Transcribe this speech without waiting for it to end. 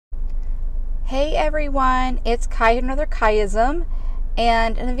Hey everyone, it's Kai, another Kaiism,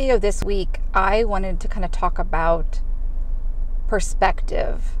 and in the video this week I wanted to kind of talk about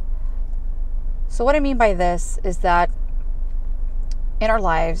perspective. So what I mean by this is that in our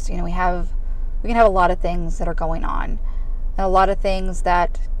lives, we can have a lot of things that are going on, and a lot of things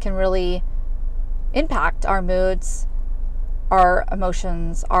that can really impact our moods, our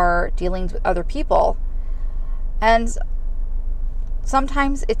emotions, our dealings with other people. And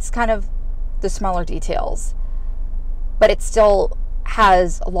sometimes it's kind of the smaller details, but it still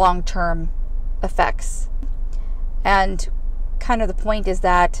has long-term effects. And kind of the point is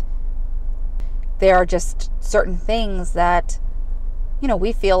that there are just certain things that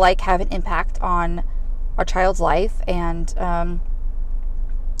we feel like have an impact on our child's life, and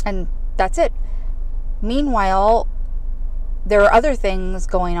that's it. Meanwhile, there are other things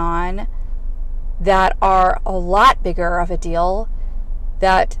going on that are a lot bigger of a deal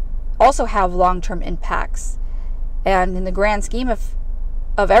that also have long-term impacts. And in the grand scheme of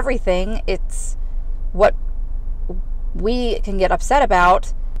everything, it's what we can get upset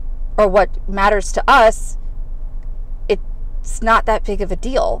about or what matters to us. It's not that big of a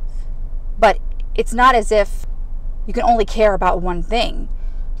deal. But it's not as if you can only care about one thing.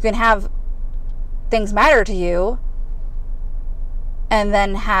 You can have things matter to you and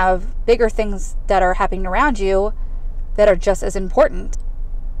then have bigger things that are happening around you that are just as important.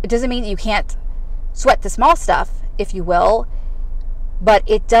 It doesn't mean that you can't sweat the small stuff, if you will, but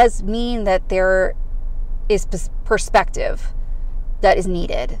it does mean that there is perspective that is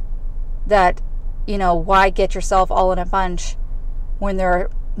needed. That, why get yourself all in a bunch when there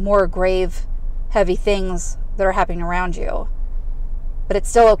are more grave, heavy things that are happening around you? But it's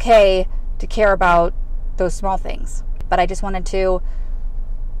still okay to care about those small things. But I just wanted to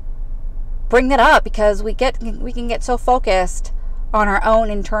bring that up because we can get so focused on our own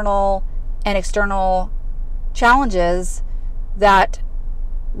internal and external challenges that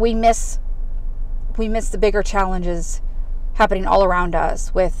we miss the bigger challenges happening all around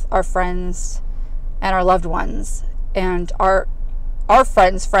us with our friends and our loved ones and our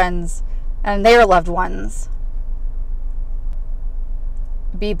friends and their loved ones.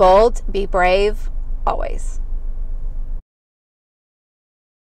 Be bold, be brave, always.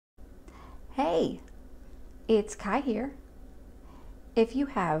 Hey, it's Kai here. If you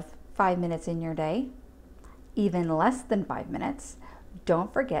have 5 minutes in your day, even less than 5 minutes,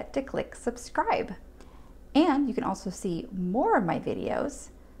 don't forget to click subscribe. And you can also see more of my videos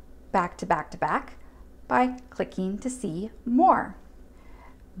back to back to back by clicking to see more.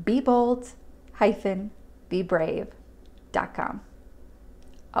 Be bold-bebrave.com.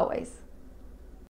 Always.